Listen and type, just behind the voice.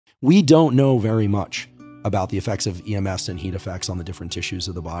We don't know very much about the effects of EMFs and heat effects on the different tissues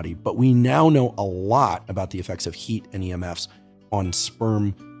of the body, but we now know a lot about the effects of heat and EMFs on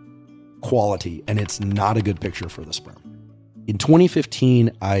sperm quality, and it's not a good picture for the sperm. In 2015,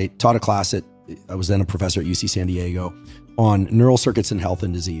 I taught a class I was then a professor at UC San Diego on neural circuits in health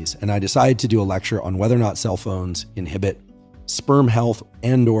and disease, and I decided to do a lecture on whether or not cell phones inhibit sperm health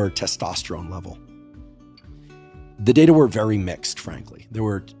and or testosterone level. The data were very mixed, frankly. There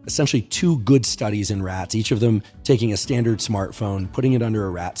were essentially 2 good studies in rats, each of them taking a standard smartphone, putting it under a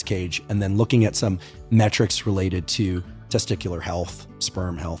rat's cage, and then looking at some metrics related to testicular health,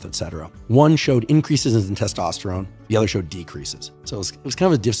 sperm health, et cetera. One showed increases in testosterone, the other showed decreases. So it was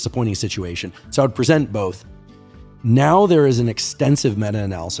kind of a disappointing situation. So I would present both. Now there is an extensive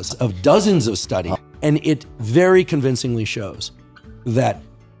meta-analysis of dozens of studies, and it very convincingly shows that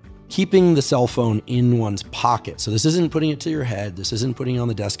keeping the cell phone in one's pocket, so this isn't putting it to your head, this isn't putting it on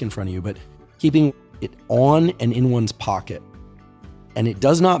the desk in front of you, but keeping it on and in one's pocket. And it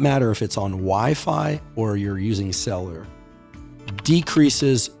does not matter if it's on Wi-Fi or you're using cellular,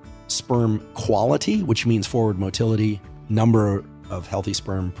 decreases sperm quality, which means forward motility, number of healthy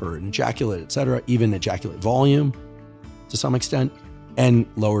sperm per ejaculate, et cetera, even ejaculate volume to some extent, and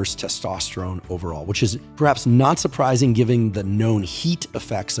lowers testosterone overall, which is perhaps not surprising given the known heat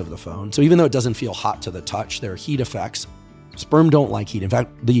effects of the phone. So even though it doesn't feel hot to the touch, there are heat effects. Sperm don't like heat. In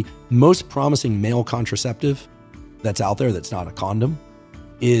fact, the most promising male contraceptive that's out there that's not a condom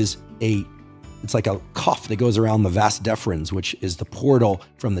is it's like a cuff that goes around the vas deferens, which is the portal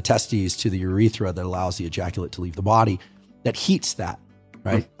from the testes to the urethra that allows the ejaculate to leave the body, that heats that,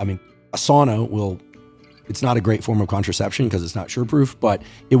 right? I mean, a sauna it's not a great form of contraception because it's not sure-proof, but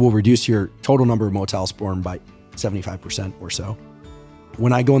it will reduce your total number of motile sperm by 75% or so.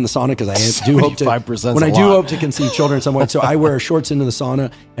 When I go in the sauna, because I do hope to conceive children in some way, so I wear shorts into the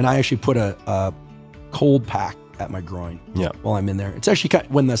sauna, and I actually put a cold pack at my groin while I'm in there. It's actually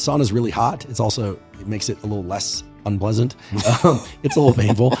when the sauna is really hot, it makes it a little less unpleasant. It's a little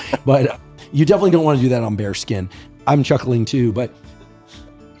painful, but you definitely don't want to do that on bare skin. I'm chuckling too, but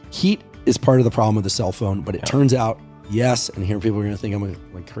heat is part of the problem with the cell phone, but it turns out, yes, and here people are going to think I'm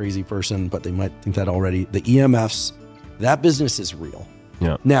a crazy person, but they might think that already. The EMFs, that business is real.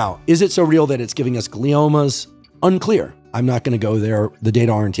 Yeah. Now, is it so real that it's giving us gliomas? Unclear. I'm not going to go there. The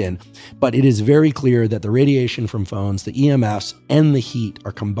data aren't in, but it is very clear that the radiation from phones, the EMFs, and the heat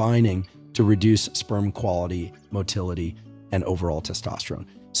are combining to reduce sperm quality, motility, and overall testosterone.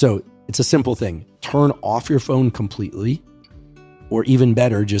 So it's a simple thing. Turn off your phone completely. Or even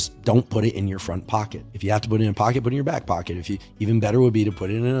better, just don't put it in your front pocket. If you have to put it in a pocket, put it in your back pocket. Even better would be to put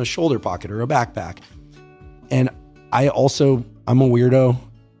it in a shoulder pocket or a backpack. And I'm a weirdo,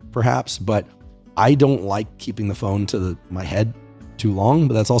 perhaps, but I don't like keeping the phone to my head too long,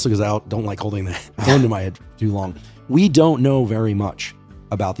 but that's also because I don't like holding the phone to my head too long. We don't know very much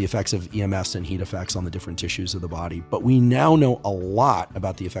about the effects of EMFs and heat effects on the different tissues of the body, but we now know a lot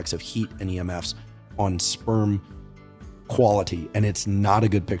about the effects of heat and EMFs on sperm quality, and it's not a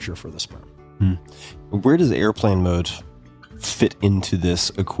good picture for the sperm. Where does airplane mode fit into this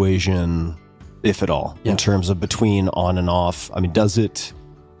equation, if at all, in terms of between on and off? I mean, does it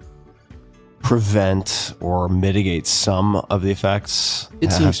prevent or mitigate some of the effects?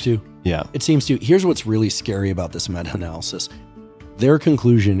 It seems to. Yeah. It seems to. Here's what's really scary about this meta-analysis. Their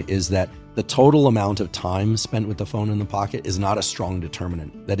conclusion is that the total amount of time spent with the phone in the pocket is not a strong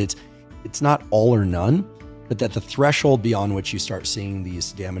determinant, that it's not all or none, but that the threshold beyond which you start seeing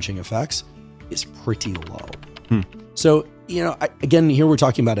these damaging effects is pretty low. So, again, here we're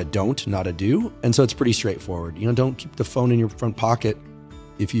talking about a don't, not a do. And so it's pretty straightforward. Don't keep the phone in your front pocket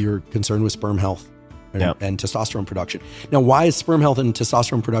if you're concerned with sperm health and testosterone production. Now, why is sperm health and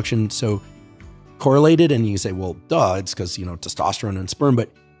testosterone production so correlated? And you say, well, duh, it's because, testosterone and sperm.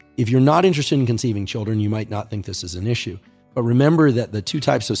 But if you're not interested in conceiving children, you might not think this is an issue. But remember that the 2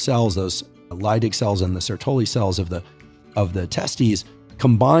 types of cells, those Leydig cells and the Sertoli cells of the testes,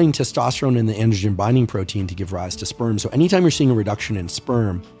 combine testosterone and the androgen binding protein to give rise to sperm. So anytime you're seeing a reduction in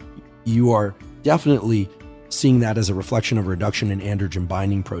sperm, you are definitely seeing that as a reflection of a reduction in androgen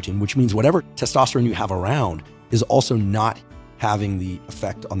binding protein, which means whatever testosterone you have around is also not having the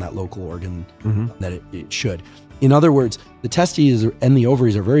effect on that local organ that it should. In other words, the testes and the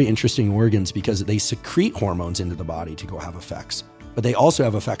ovaries are very interesting organs because they secrete hormones into the body to go have effects, but they also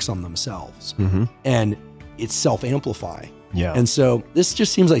have effects on themselves, and it's self-amplify. Yeah. And so this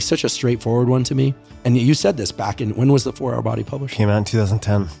just seems like such a straightforward one to me. And you said this back in, when was the 4-Hour Body published? Came out in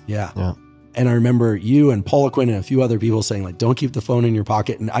 2010. Yeah. And I remember you and Paula Quinn and a few other people saying, like, don't keep the phone in your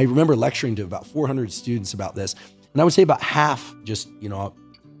pocket. And I remember lecturing to about 400 students about this. And I would say about half just,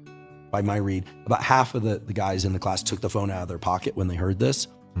 by my read, about half of the guys in the class took the phone out of their pocket when they heard this.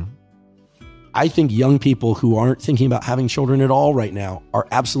 I think young people who aren't thinking about having children at all right now are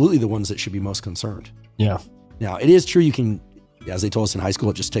absolutely the ones that should be most concerned. Yeah. Now, it is true you can, as they told us in high school,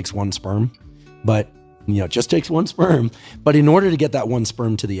 it just takes one sperm, but it just takes one sperm. But in order to get that one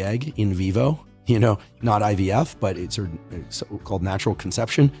sperm to the egg in vivo, not IVF, but it's called natural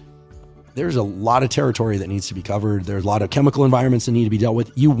conception, there's a lot of territory that needs to be covered. There's a lot of chemical environments that need to be dealt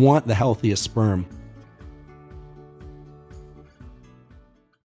with. You want the healthiest sperm